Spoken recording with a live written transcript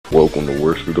Welcome to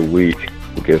Worst of the Week.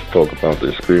 We get to talk about the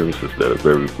experiences that are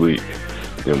very bleak.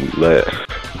 Then we laugh.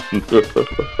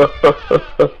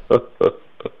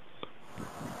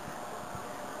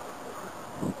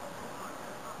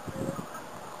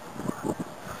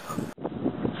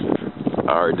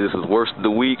 Alright, this is Worst of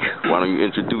the Week. Why don't you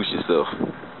introduce yourself?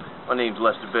 My name's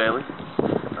Lester Bailey.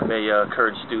 I'm a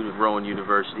current student at Rowan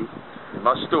University. And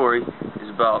my story is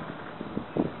about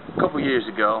a couple years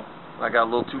ago. I got a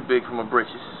little too big for my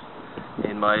britches.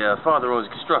 And my father owns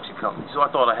a construction company, so I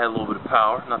thought I had a little bit of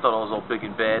power, and I thought I was all big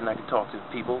and bad, and I could talk to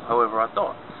people however I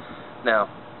thought. Now,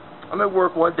 I'm at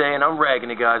work one day, and I'm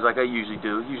ragging the guys like I usually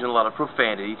do, using a lot of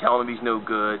profanity, telling him he's no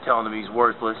good, telling him he's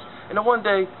worthless. And then one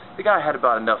day, the guy had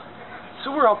about enough.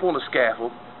 So we're up on the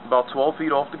scaffold, about 12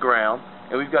 feet off the ground,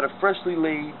 and we've got a freshly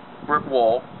laid brick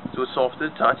wall, so it's soft to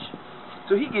the touch.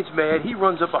 So he gets mad, he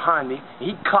runs up behind me, and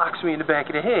he clocks me in the back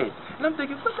of the head. And I'm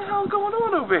thinking, what the hell is going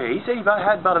on over here? He said he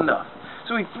had about enough.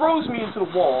 So he throws me into the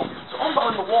wall, so I'm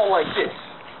behind the wall like this.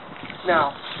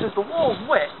 Now, since the wall's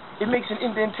wet, it makes an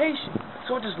indentation,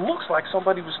 so it just looks like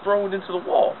somebody was thrown into the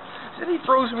wall. So then he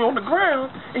throws me on the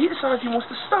ground, and he decides he wants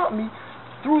to stop me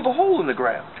through the hole in the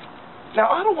ground.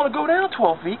 Now, I don't want to go down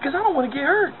 12 feet, because I don't want to get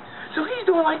hurt. So he's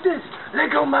doing like this,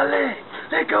 let go of my leg,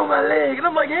 let go of my leg. And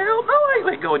I'm like, hell no, I ain't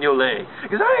let go of your leg,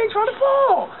 because I ain't trying to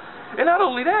fall. And not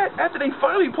only that, after they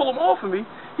finally pull him off of me,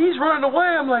 he's running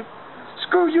away. I'm like,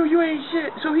 screw you, you ain't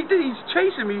shit. So he's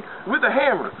chasing me with a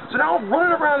hammer. So now I'm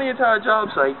running around the entire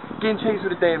job site, getting chased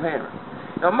with a damn hammer.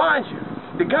 Now mind you,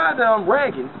 the guy that I'm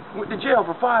ragging went to jail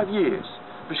for 5 years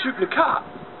for shooting a cop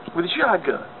with a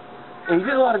shotgun. And he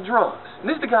did a lot of drugs. And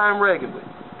this is the guy I'm ragging with.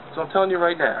 So I'm telling you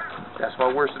right now, that's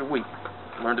my worst of the week.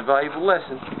 Learned a valuable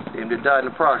lesson. Them that died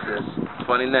in the process.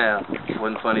 Funny now,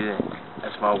 wasn't funny then.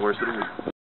 That's my worst of the week.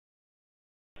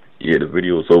 Yeah, the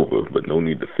video's over, but no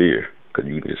need to fear, because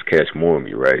you can just catch more of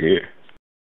me right here.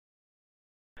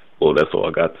 Well, that's all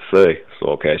I got to say, so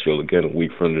I'll catch y'all again a week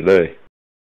from today.